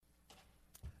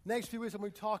Next few weeks, I'm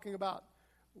going to be talking about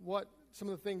some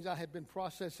of the things I had been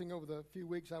processing over the few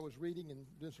weeks I was reading and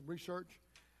doing some research.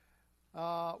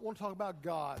 I want to talk about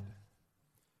God.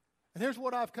 And here's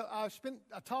what I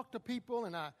talk to people,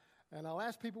 and I'll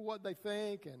ask people what they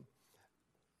think, and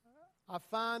I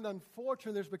find,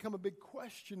 unfortunately, there's become a big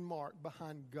question mark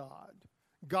behind God.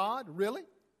 God, really?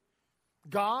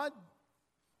 God?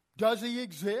 Does he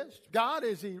exist? God,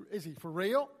 is he for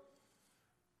real?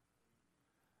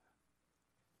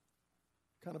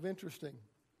 Kind of interesting.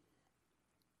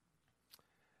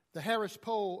 The Harris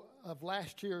poll of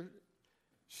last year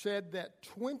said that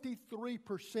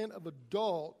 23% of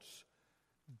adults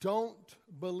don't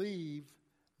believe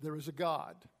there is a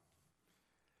God.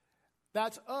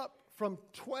 That's up from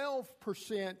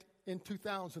 12% in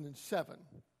 2007.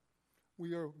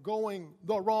 We are going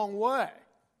the wrong way.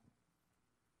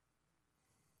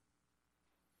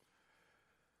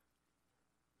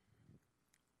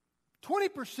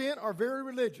 %20 are very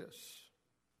religious.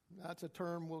 That's a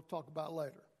term we'll talk about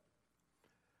later.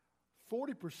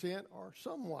 40% are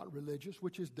somewhat religious,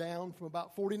 which is down from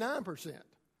about 49%.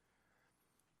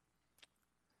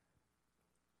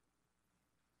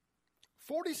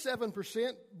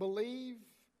 47% believe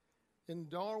in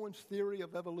Darwin's theory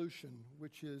of evolution,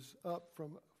 which is up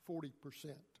from 40%.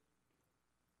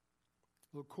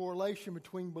 The correlation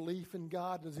between belief in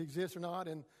God, does he exist or not,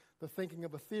 and the thinking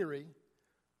of a theory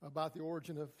about the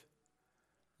origin of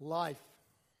life.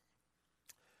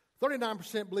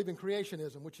 39% believe in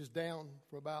creationism, which is down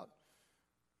for about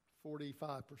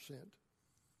 45%.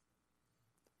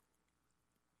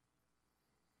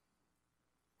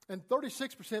 And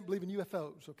 36% believe in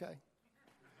UFOs, okay?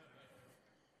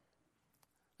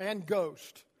 And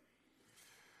ghosts.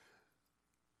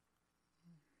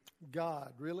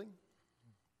 God, really?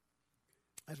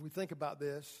 As we think about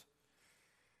this,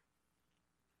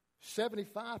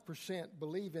 75%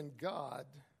 believe in God,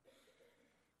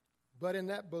 but in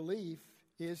that belief,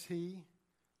 is he,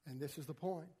 and this is the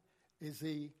point, is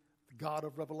he the God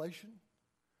of revelation,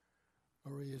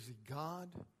 or is he God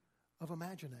of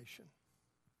imagination?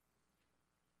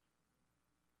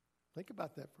 Think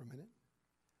about that for a minute.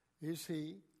 Is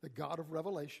he the God of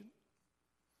revelation?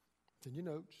 It's in your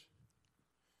notes.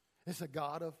 It's a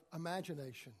God of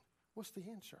imagination. What's the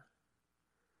answer?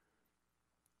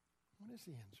 What is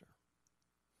the answer?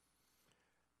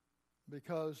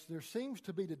 Because there seems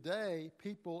to be today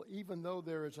people, even though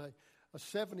there is a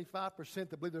 75%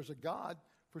 that believe there's a God,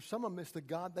 for some of them it's the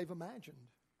God they've imagined.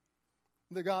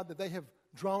 The God that they have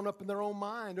drawn up in their own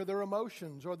mind or their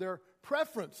emotions or their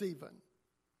preference even.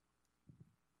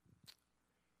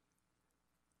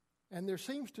 And there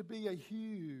seems to be a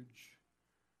huge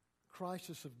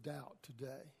crisis of doubt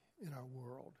today in our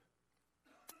world,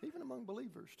 even among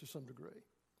believers to some degree.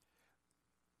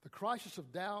 The crisis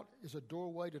of doubt is a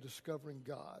doorway to discovering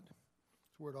God.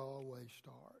 It's where it always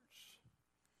starts.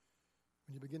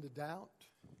 When you begin to doubt,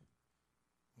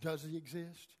 does he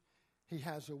exist? He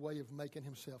has a way of making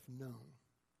himself known.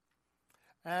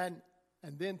 And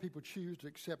then people choose to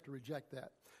accept or reject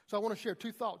that. So I want to share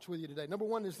two thoughts with you today. Number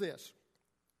one is this.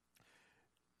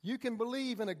 You can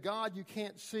believe in a God you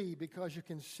can't see because you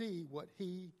can see what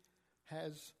he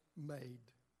has made.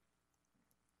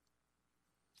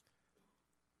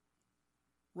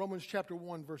 Romans chapter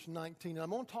 1, verse 19. And I'm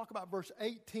going to talk about verse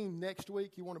 18 next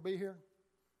week. You want to be here?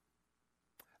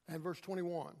 And verse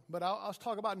 21. But I'll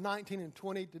talk about 19 and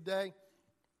 20 today.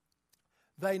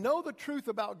 They know the truth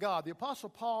about God. The Apostle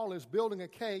Paul is building a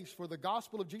case for the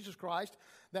gospel of Jesus Christ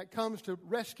that comes to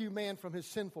rescue man from his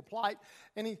sinful plight.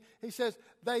 And he says,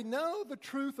 they know the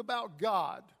truth about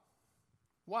God.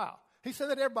 Wow. He said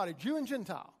that to everybody, Jew and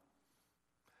Gentile.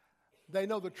 They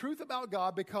know the truth about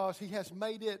God because he has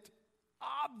made it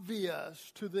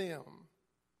obvious to them.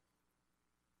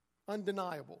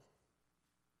 Undeniable.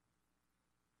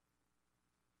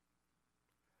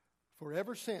 For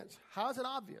ever since. How is it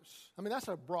obvious? I mean, that's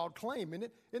a broad claim, isn't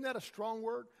it? Isn't that a strong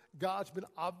word? God's been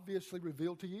obviously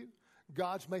revealed to you.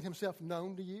 God's made himself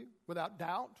known to you without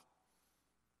doubt.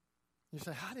 You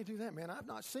say, how did he do that, man? I've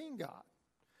not seen God.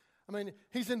 I mean,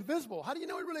 he's invisible. How do you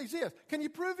know he really exists? Can you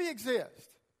prove he exists?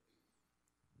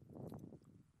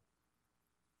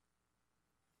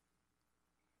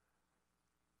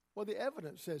 Well, the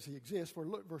evidence says he exists.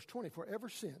 Look, verse 20, for ever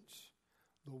since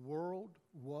the world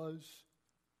was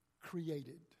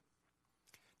created.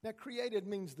 Now, created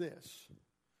means this.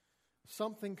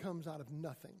 Something comes out of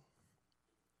nothing.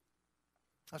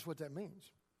 That's what that means.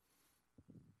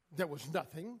 There was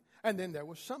nothing, and then there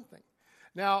was something.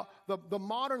 Now, the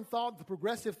modern thought, the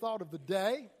progressive thought of the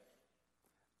day,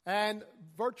 and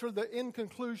virtually the end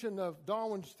conclusion of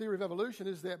Darwin's theory of evolution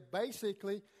is that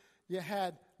basically you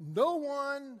had no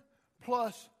one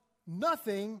plus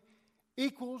nothing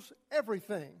equals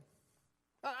everything.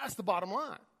 That's the bottom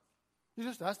line.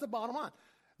 That's the bottom line.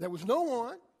 There was no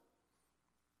one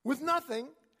with nothing,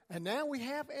 and now we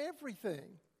have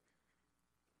everything.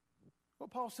 Well,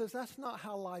 Paul says that's not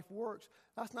how life works.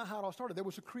 That's not how it all started. There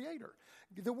was a creator.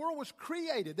 The world was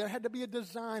created. There had to be a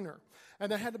designer,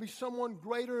 and there had to be someone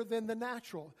greater than the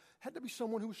natural. Had to be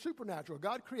someone who was supernatural.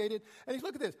 God created, and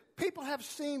look at this. People have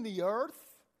seen the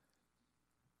earth.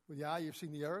 With the eye, you've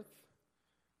seen the earth,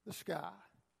 the sky.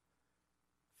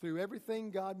 Through everything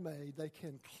God made, they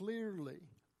can clearly,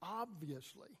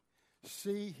 obviously,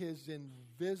 see His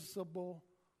invisible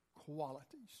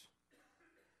qualities.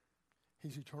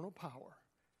 His eternal power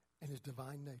and His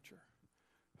divine nature.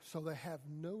 So they have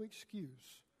no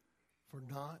excuse for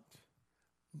not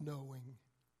knowing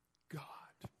God.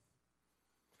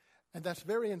 And that's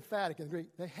very emphatic in the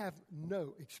Greek. They have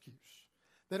no excuse.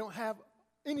 They don't have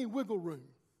any wiggle room.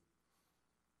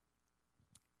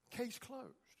 Case closed.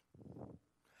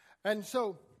 And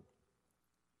so,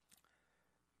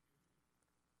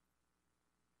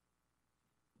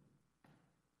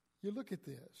 you look at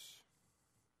this.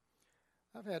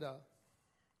 I've had a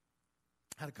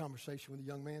conversation with a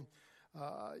young man,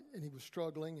 and he was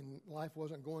struggling, and life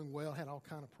wasn't going well, had all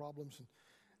kind of problems,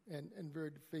 and very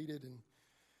defeated, and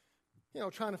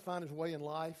trying to find his way in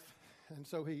life. And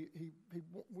so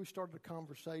we started a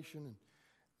conversation,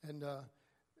 and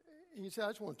he said, "I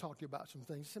just want to talk to you about some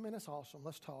things." He said, "Man, that's awesome.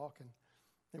 Let's talk."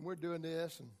 And we're doing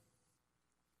this, and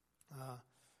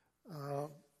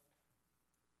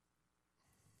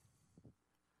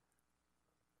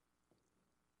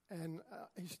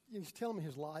he's telling me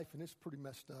his life, and it's pretty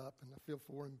messed up, and I feel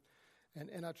for him.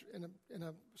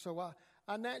 So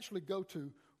I naturally go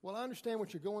to, well, I understand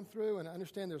what you're going through, and I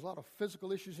understand there's a lot of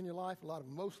physical issues in your life, a lot of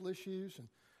emotional issues, and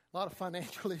a lot of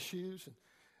financial issues, and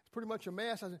it's pretty much a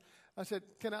mess. I said,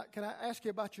 can I ask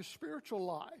you about your spiritual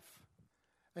life?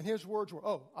 And his words were,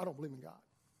 "Oh, I don't believe in God."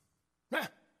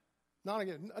 Not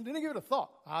again. I didn't give it a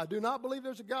thought. I do not believe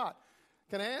there's a God.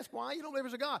 Can I ask why you don't believe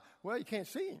there's a God? Well, you can't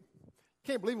see Him. You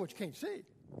can't believe in what you can't see.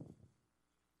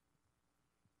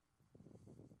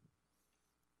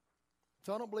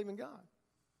 So I don't believe in God.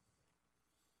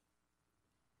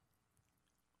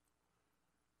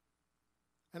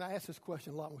 And I ask this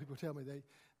question a lot when people tell me they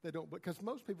don't, because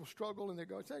most people struggle and they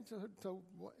go, so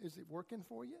what, is it working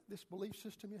for you, this belief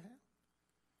system you have?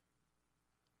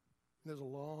 And there's a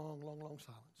long, long, long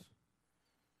silence.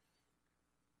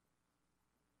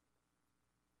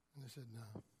 And they said,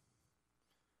 "No."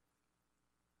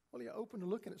 Well, you're open to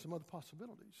looking at some other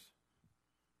possibilities.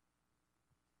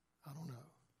 I don't know.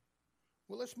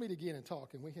 Well, let's meet again and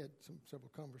talk. And we had several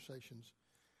conversations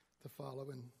to follow.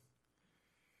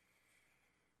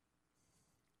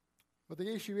 But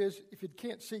the issue is, if you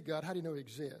can't see God, how do you know He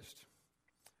exists?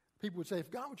 People would say,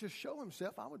 if God would just show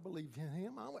Himself, I would believe in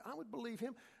Him. I would believe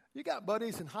Him. You got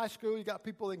buddies in high school. You got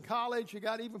people in college. You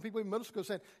got even people in middle school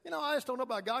saying, I just don't know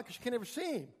about God because you can't ever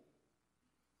see Him.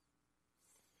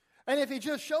 And if He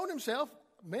just showed Himself,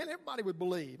 man, everybody would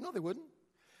believe. No, they wouldn't.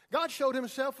 God showed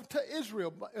Himself to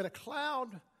Israel in a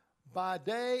cloud by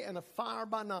day and a fire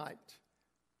by night.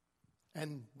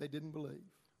 And they didn't believe.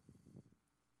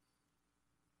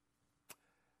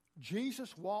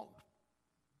 Jesus walked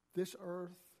this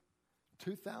earth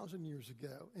 2,000 years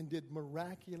ago and did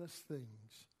miraculous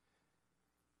things.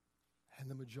 And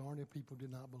the majority of people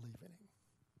did not believe in Him.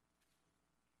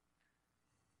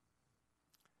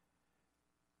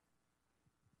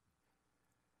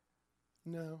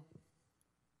 No.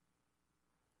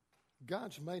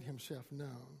 God's made Himself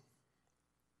known.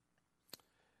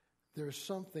 There's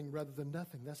something rather than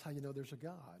nothing. That's how you know there's a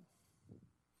God.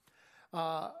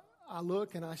 I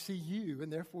look and I see you,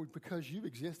 and therefore, because you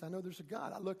exist, I know there's a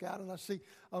God. I look out and I see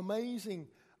amazing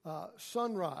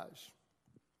sunrise.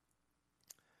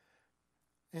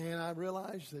 And I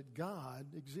realize that God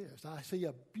exists. I see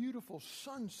a beautiful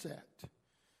sunset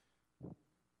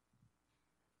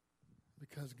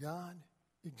because God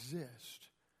exists.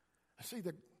 I see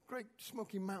the great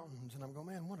Smoky Mountains, and I'm going,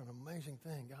 man, what an amazing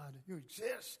thing, God, you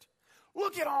exist.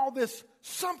 Look at all this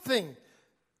something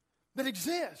that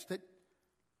exists, that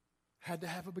had to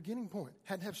have a beginning point,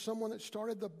 had to have someone that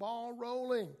started the ball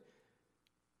rolling.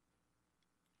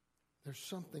 There's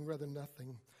something rather than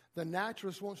nothing. The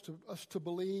naturalist wants us to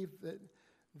believe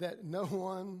that no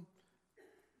one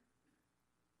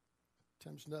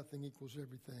times nothing equals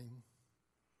everything.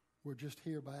 We're just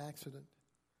here by accident.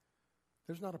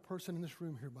 There's not a person in this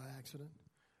room here by accident.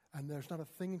 And there's not a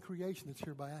thing in creation that's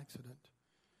here by accident.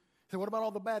 So what about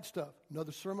all the bad stuff?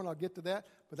 Another sermon, I'll get to that,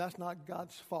 but that's not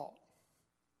God's fault.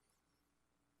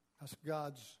 That's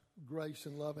God's grace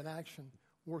and love in action,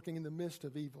 working in the midst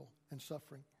of evil and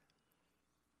suffering.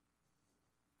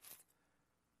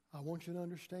 I want you to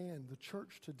understand the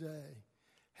church today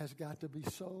has got to be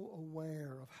so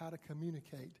aware of how to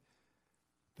communicate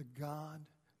the God,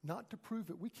 not to prove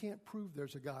it. We can't prove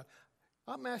there's a God.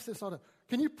 I'm asked this all the time.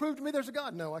 Can you prove to me there's a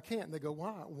God? No, I can't. And they go,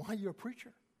 why? Why are you a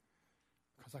preacher?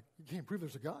 Because you can't prove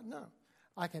there's a God? No.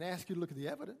 I can ask you to look at the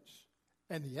evidence,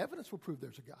 and the evidence will prove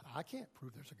there's a God. I can't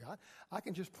prove there's a God. I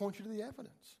can just point you to the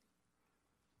evidence.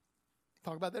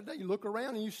 Talk about that today. You look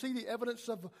around and you see the evidence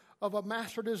of a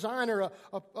master designer,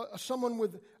 someone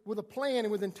with a plan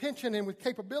and with intention and with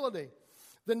capability.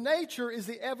 The nature is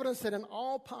the evidence that an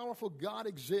all-powerful God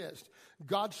exists.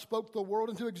 God spoke the world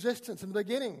into existence in the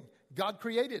beginning. God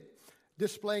created,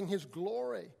 displaying His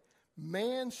glory.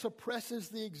 Man suppresses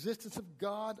the existence of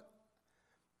God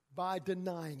by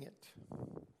denying it.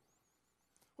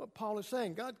 What Paul is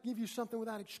saying, God give you something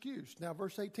without excuse. Now,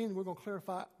 verse 18, we're going to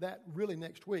clarify that really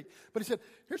next week. But he said,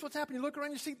 here's what's happening. You look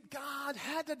around, you see God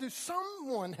had to do,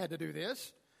 someone had to do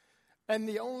this. And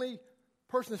the only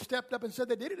person that stepped up and said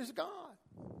they did it is God.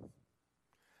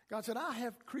 God said, I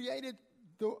have created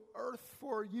the earth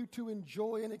for you to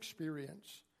enjoy and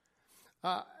experience.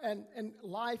 And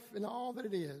life and all that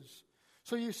it is.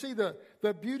 So you see the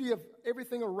beauty of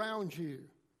everything around you.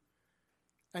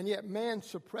 And yet man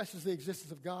suppresses the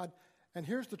existence of God. And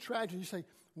here's the tragedy. You say,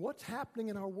 what's happening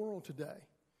in our world today?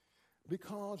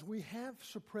 Because we have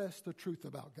suppressed the truth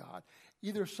about God.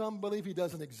 Either some believe He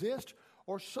doesn't exist,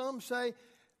 or some say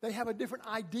they have a different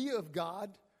idea of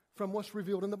God from what's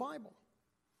revealed in the Bible.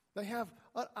 They have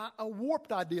a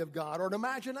warped idea of God or an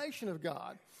imagination of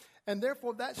God. And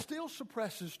therefore, that still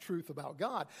suppresses truth about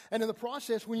God. And in the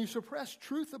process, when you suppress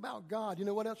truth about God, you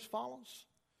know what else follows?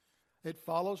 It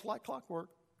follows like clockwork.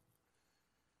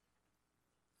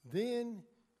 Then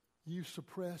you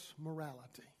suppress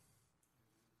morality.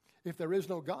 If there is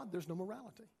no God, there's no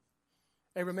morality.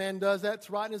 Every man does that's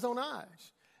right in his own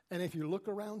eyes. And if you look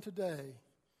around today,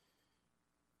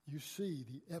 you see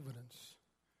the evidence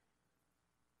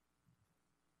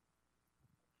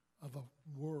of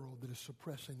a world that is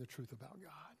suppressing the truth about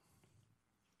God.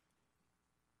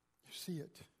 You see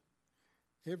it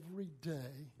every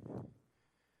day.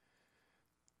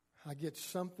 I get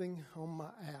something on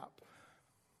my app.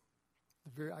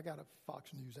 I got a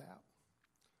Fox News app.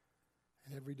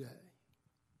 And every day,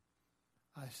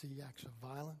 I see acts of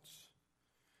violence.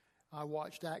 I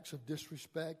watched acts of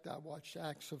disrespect. I watched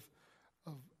acts of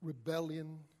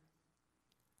rebellion.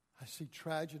 I see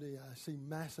tragedy. I see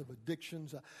massive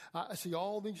addictions. I see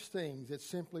all these things that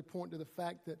simply point to the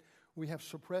fact that we have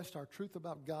suppressed our truth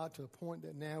about God to a point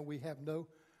that now we have no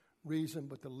reason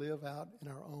but to live out in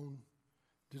our own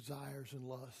desires and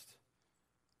lust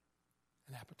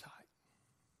and appetite.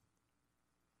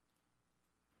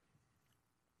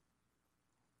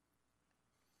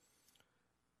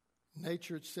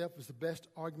 Nature itself is the best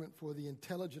argument for the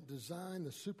intelligent design,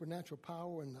 the supernatural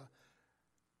power, and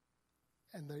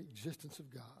the existence of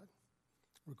God,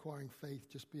 requiring faith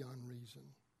just beyond reason.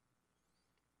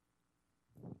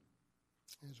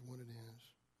 Is what it is.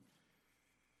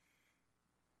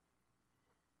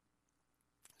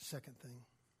 Second thing,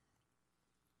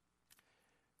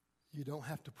 you don't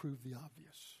have to prove the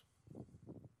obvious.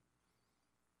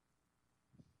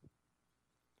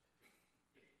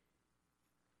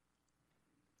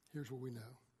 Here's what we know.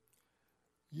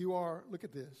 You are, look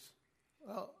at this.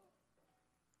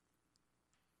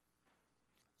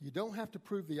 You don't have to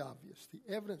prove the obvious. The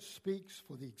evidence speaks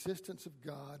for the existence of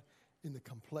God in the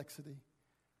complexity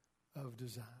of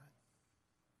design.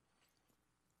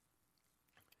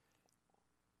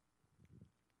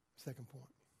 Second point.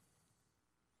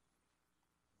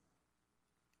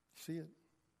 See it?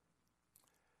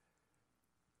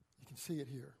 You can see it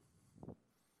here.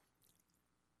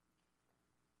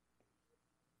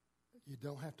 You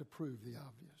don't have to prove the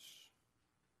obvious.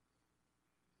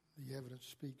 The evidence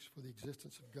speaks for the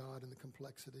existence of God and the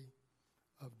complexity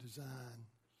of design.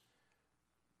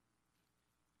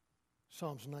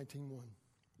 Psalms 19:1.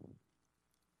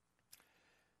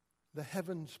 The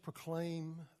heavens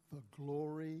proclaim the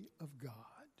glory of God.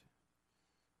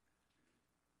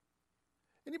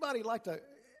 Anybody like to,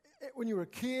 when you were a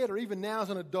kid or even now as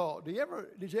an adult, did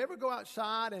you ever go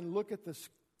outside and look at the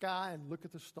sky and look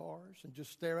at the stars and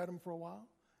just stare at them for a while?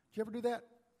 Did you ever do that?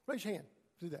 Raise your hand.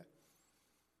 Do that.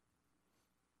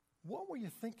 What were you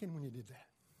thinking when you did that?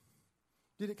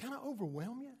 Did it kind of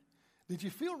overwhelm you? Did you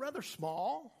feel rather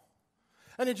small?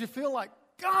 And did you feel like,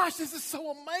 gosh, this is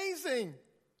so amazing?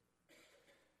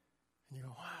 And you go,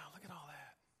 wow, look at all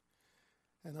that.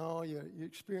 And you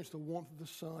experience the warmth of the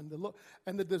sun.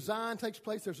 And the design takes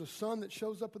place. There's a sun that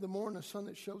shows up in the morning, a sun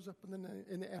that shows up in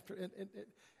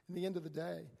the end of the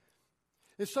day.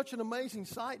 It's such an amazing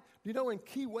sight. Do you know in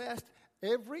Key West,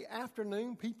 every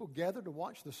afternoon people gather to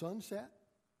watch the sunset?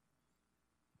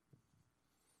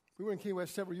 We were in Key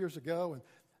West several years ago,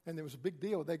 and there was a big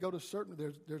deal. They go to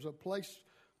there's a place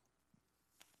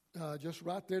just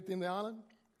right there at the end of the island.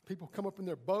 People come up in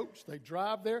their boats, they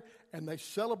drive there, and they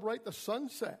celebrate the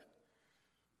sunset.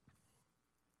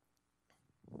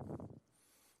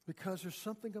 Because there's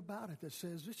something about it that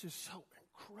says, this is so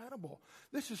incredible.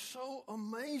 This is so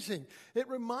amazing. It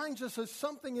reminds us that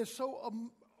something is so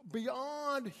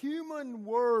beyond human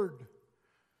word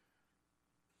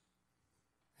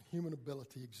and human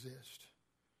ability exist.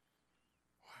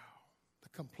 Wow. The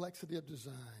complexity of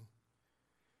design.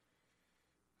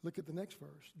 Look at the next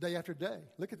verse. Day after day.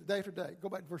 Look at the day after day. Go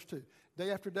back to verse 2. Day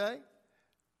after day,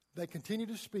 they continue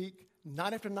to speak.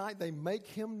 Night after night, they make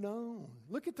him known.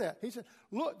 Look at that. He said,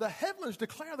 look, the heavens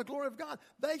declare the glory of God.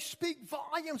 They speak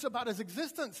volumes about his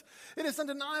existence. It is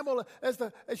undeniable as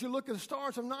you look at the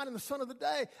stars of night and the sun of the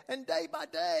day. And day by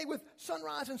day, with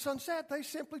sunrise and sunset, they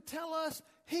simply tell us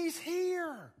he's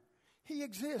here. He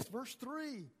exists. Verse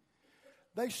 3.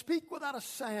 They speak without a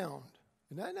sound.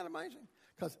 Isn't that amazing?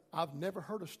 Because I've never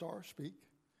heard a star speak,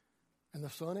 and the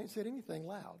sun ain't said anything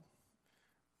loud,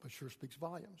 but sure speaks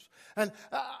volumes. And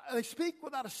they speak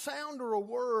without a sound or a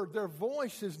word. Their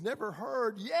voice is never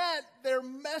heard, yet their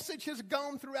message has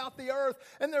gone throughout the earth,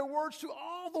 and their words to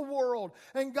all the world.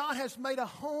 And God has made a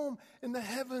home in the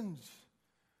heavens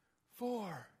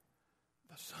for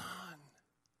the sun.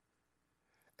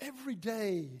 Every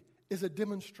day is a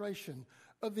demonstration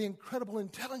of the incredible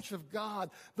intelligence of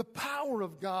God, the power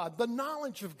of God, the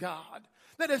knowledge of God,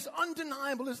 that is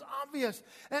undeniable, is obvious,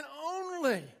 and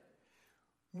only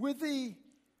with the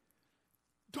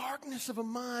darkness of a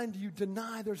mind do you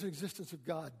deny there's an existence of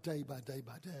God day by day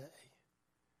by day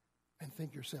and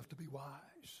think yourself to be wise.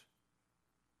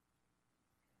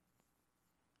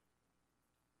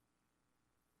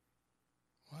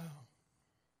 Wow.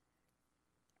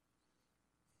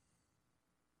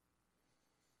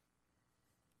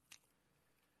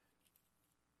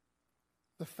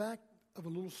 The fact of a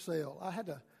little cell.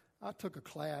 I took a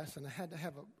class and I had to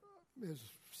have it was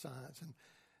science and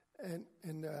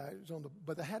it was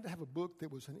but I had to have a book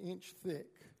that was an inch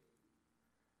thick.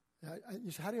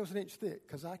 You say, how do you know it's an inch thick?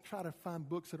 Because I try to find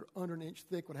books that are under an inch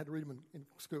thick when I had to read them in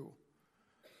school.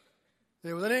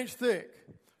 It was an inch thick,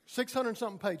 600 and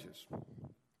something pages.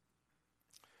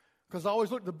 Because I always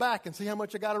look at the back and see how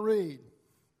much I got to read.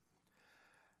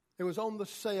 It was on the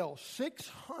cell,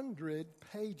 600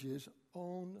 pages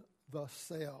on the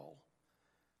cell.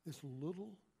 This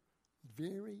little,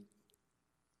 very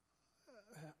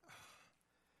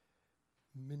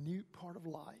minute part of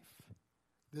life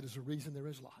that is the reason there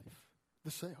is life,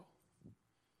 the cell.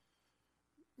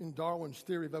 In Darwin's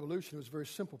theory of evolution, it was a very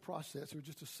simple process. It was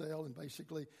just a cell and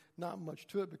basically not much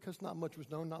to it because not much was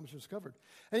known, not much was discovered.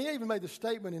 And he even made the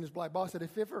statement in his black box that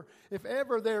if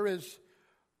ever there is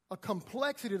a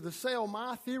complexity to the cell,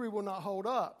 my theory will not hold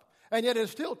up. And yet it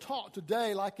is still taught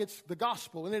today like it's the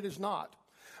gospel, and it is not.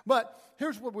 But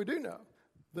here's what we do know.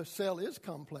 The cell is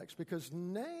complex because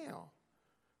now,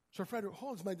 Sir Frederick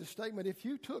Hall has made the statement, if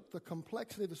you took the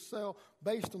complexity of the cell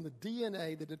based on the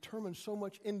DNA that determines so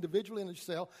much individually in the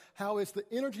cell, how it's the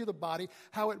energy of the body,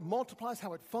 how it multiplies,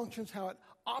 how it functions, how it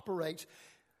operates,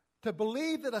 to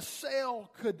believe that a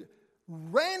cell could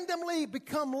randomly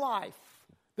become life,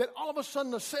 that all of a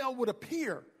sudden a cell would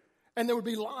appear and there would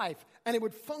be life and it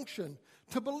would function.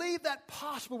 To believe that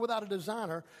possible without a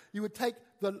designer, you would take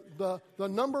the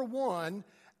number 1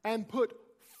 and put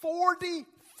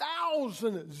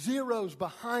 40,000 zeros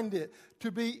behind it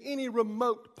to be any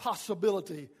remote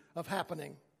possibility of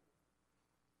happening.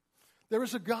 There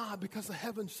is a God because the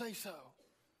heavens say so.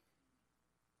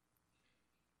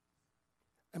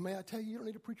 And may I tell you don't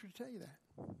need a preacher to tell you that.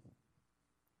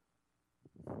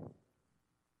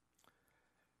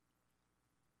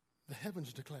 The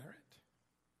heavens declare it.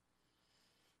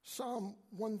 Psalm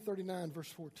 139, verse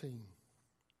 14.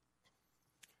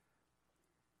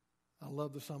 I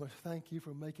love the psalmist. Thank you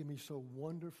for making me so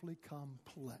wonderfully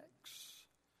complex.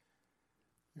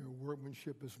 Your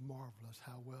workmanship is marvelous.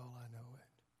 How well I know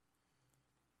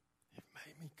it. It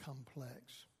made me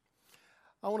complex.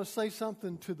 I want to say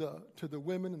something to the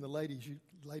women and the ladies, you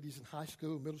ladies in high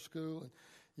school, middle school, and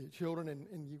your children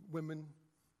and you women.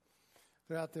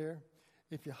 They're out there.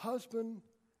 If your husband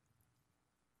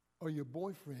or your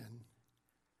boyfriend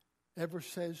ever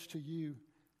says to you,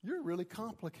 you're really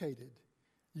complicated,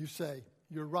 you say,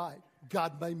 you're right.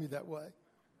 God made me that way.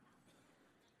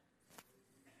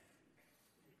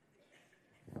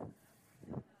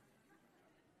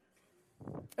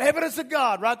 Evidence of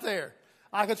God right there.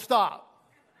 I could stop.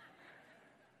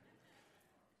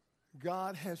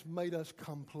 God has made us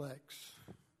complex.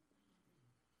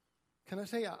 Can I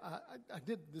say, I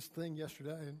did this thing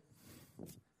yesterday, and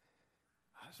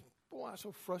I was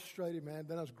so frustrated, man.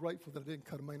 Then I was grateful that I didn't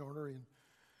cut a main artery,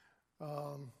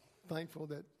 and thankful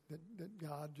that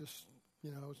God just,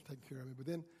 was taking care of me. But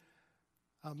then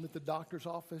I'm at the doctor's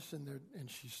office, and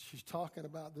she's talking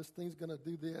about this thing's going to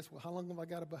do this. Well, how long have I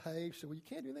got to behave? She said, well, you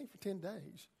can't do anything for 10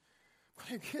 days. Well,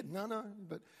 you're kidding. No,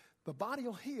 but the body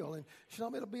will heal. And she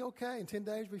told me it'll be okay. In 10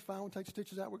 days, we'll be fine. We'll take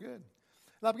stitches out. We're good.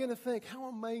 And I began to think, how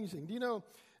amazing. Do you know,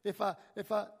 if I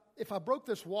broke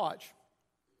this watch,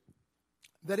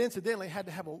 that incidentally had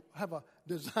to have a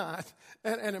design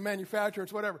and a manufacturer,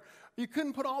 it's whatever. You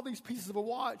couldn't put all these pieces of a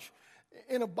watch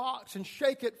in a box and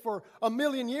shake it for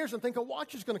 1,000,000 years and think a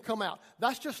watch is going to come out.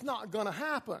 That's just not going to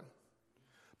happen.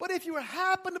 But if you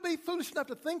happen to be foolish enough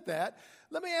to think that,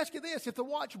 let me ask you this. If the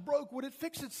watch broke, would it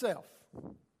fix itself?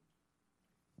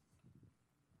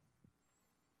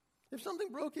 If something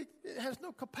broke, it has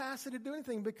no capacity to do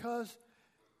anything because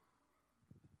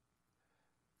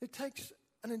it takes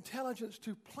an intelligence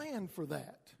to plan for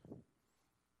that,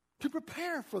 to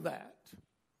prepare for that.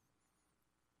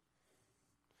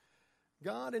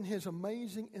 God, in his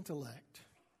amazing intellect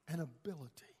and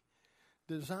ability,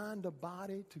 designed a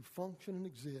body to function and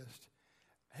exist.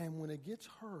 And when it gets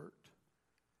hurt,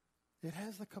 it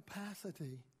has the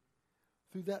capacity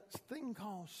through that thing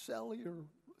called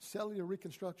cellular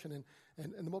reconstruction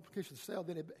and the multiplication of the cell,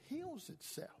 then it heals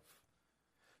itself.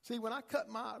 See, when I cut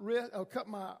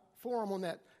my forearm on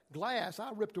that glass,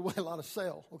 I ripped away a lot of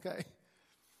cell, okay?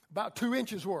 About 2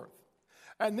 inches worth.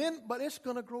 But it's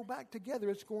going to grow back together.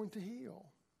 It's going to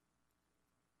heal.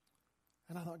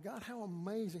 And I thought, God, how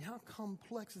amazing, how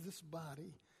complex is this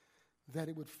body that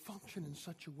it would function in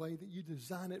such a way that you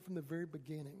designed it from the very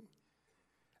beginning.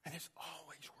 And it's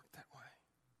always worked that way.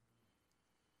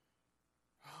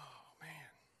 Oh,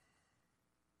 man.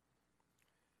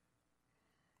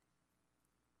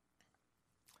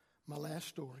 My last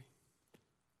story.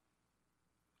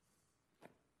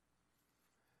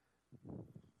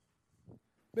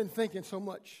 Been thinking so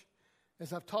much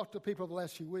as I've talked to people over the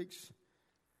last few weeks.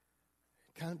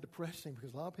 Kind of depressing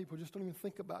because a lot of people just don't even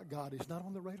think about God. He's not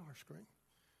on the radar screen.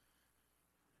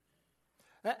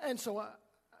 And so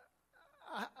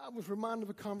I was reminded of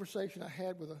a conversation I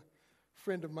had with a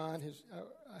friend of mine.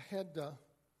 I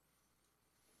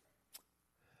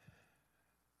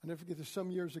never forget this. Some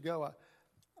years ago,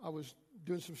 I was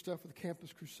doing some stuff with the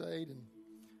Campus Crusade, and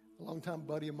a longtime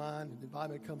buddy of mine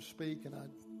invited me to come speak, and I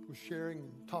was sharing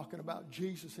and talking about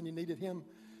Jesus, and you needed him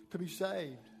to be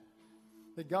saved.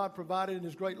 That God provided in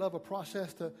his great love a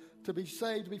process to be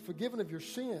saved, to be forgiven of your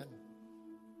sin,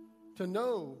 to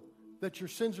know that your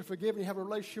sins are forgiven. You have a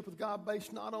relationship with God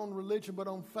based not on religion but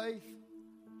on faith.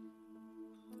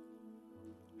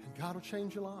 And God will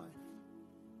change your life.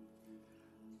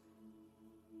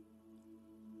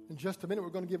 In just a minute,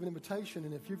 we're going to give an invitation,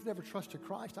 and if you've never trusted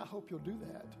Christ, I hope you'll do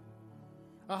that.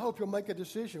 I hope you'll make a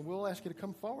decision. We'll ask you to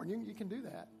come forward. You can do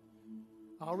that.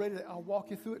 I'll walk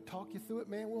you through it, talk you through it,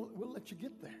 man. We'll let you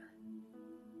get there.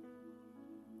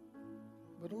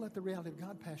 But don't let the reality of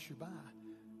God pass you by,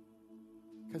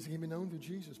 because he can be known through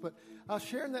Jesus. But I was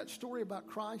sharing that story about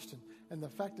Christ and the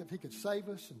fact that he could save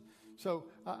us. And so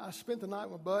I spent the night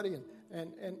with my buddy,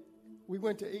 and we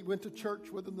went to eat, went to church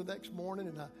with him the next morning,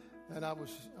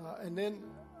 and then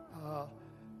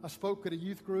I spoke at a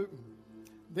youth group. And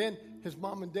then his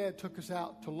mom and dad took us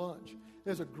out to lunch. It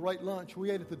was a great lunch.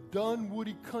 We ate at the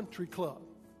Dunwoody Country Club.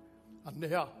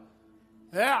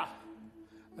 Yeah.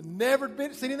 I've never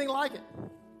seen anything like it.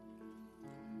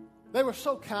 They were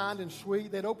so kind and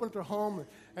sweet. They'd open up their home,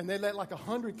 and they let like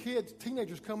 100 kids,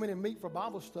 teenagers, come in and meet for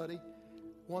Bible study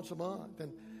once a month.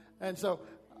 And so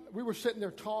we were sitting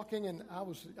there talking, and I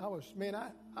was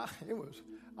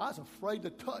afraid to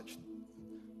touch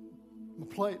my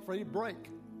plate, afraid to break.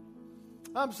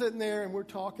 I'm sitting there, and we're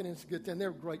talking, and it's good. And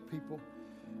they're great people.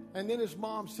 And then his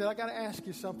mom said, I got to ask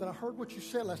you something. I heard what you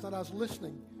said last night. I was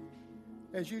listening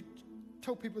as you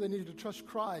told people they needed to trust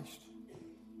Christ.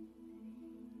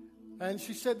 And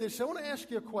she said this, I want to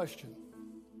ask you a question.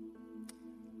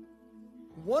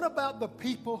 What about the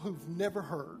people who've never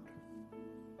heard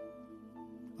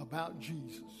about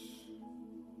Jesus?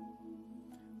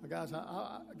 Well, guys,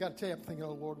 I got to tell you, I'm thinking,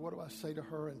 oh, Lord, what do I say to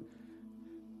her?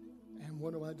 And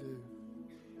what do I do?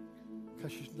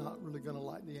 Because she's not really going to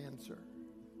like the answer.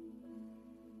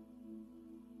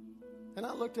 And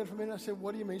I looked at her for a minute and I said,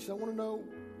 what do you mean? She said, I want to know,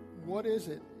 what is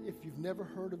it if you've never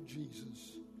heard of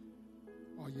Jesus?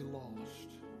 Are you lost?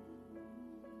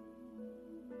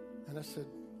 And I said,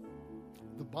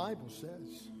 The Bible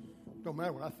says, don't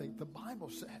matter what I think, the Bible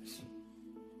says,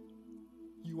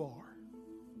 you are.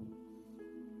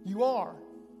 You are.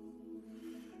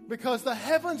 Because the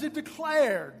heavens have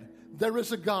declared there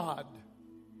is a God.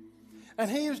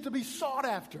 And He is to be sought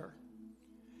after.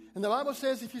 And the Bible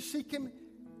says if you seek Him,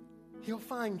 He'll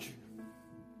find you.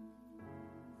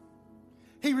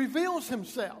 He reveals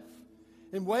Himself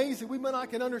in ways that we may not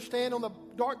can understand on the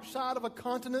dark side of a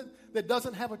continent that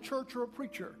doesn't have a church or a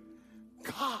preacher.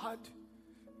 God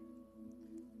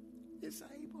is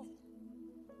able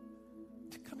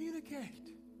to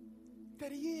communicate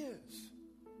that He is,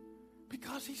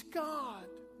 because He's God.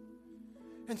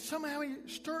 And somehow He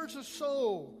stirs a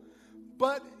soul.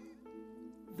 But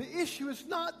the issue is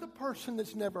not the person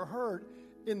that's never heard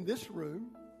in this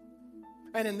room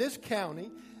and in this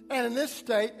county and in this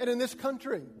state and in this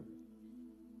country.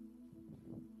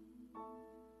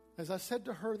 As I said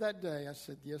to her that day, I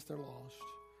said, yes, they're lost.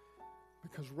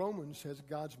 Because Romans says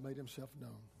God's made Himself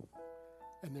known.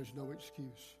 And there's no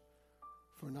excuse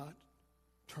for not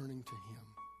turning to Him.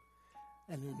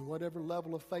 And in whatever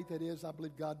level of faith that is, I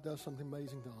believe God does something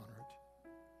amazing to honor it.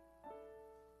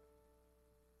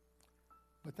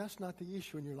 But that's not the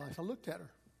issue in your life. I looked at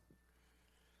her.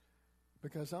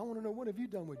 Because I want to know, what have you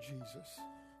done with Jesus?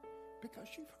 Because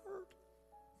you've heard.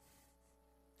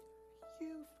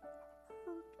 You've heard.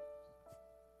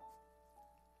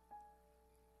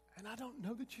 And I don't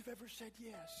know that you've ever said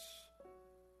yes.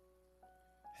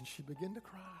 And she began to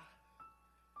cry.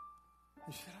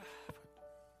 And she said, I haven't.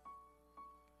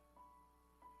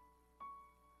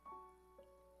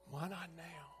 Why not now?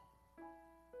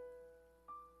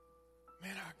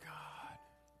 Man, our God.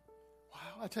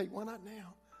 Wow, I tell you, why not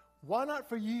now? Why not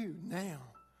for you now?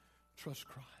 Trust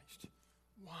Christ.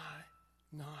 Why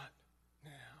not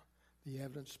now? The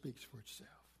evidence speaks for itself.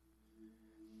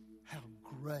 How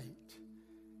great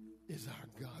is our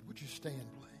God. Would you stand,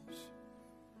 please?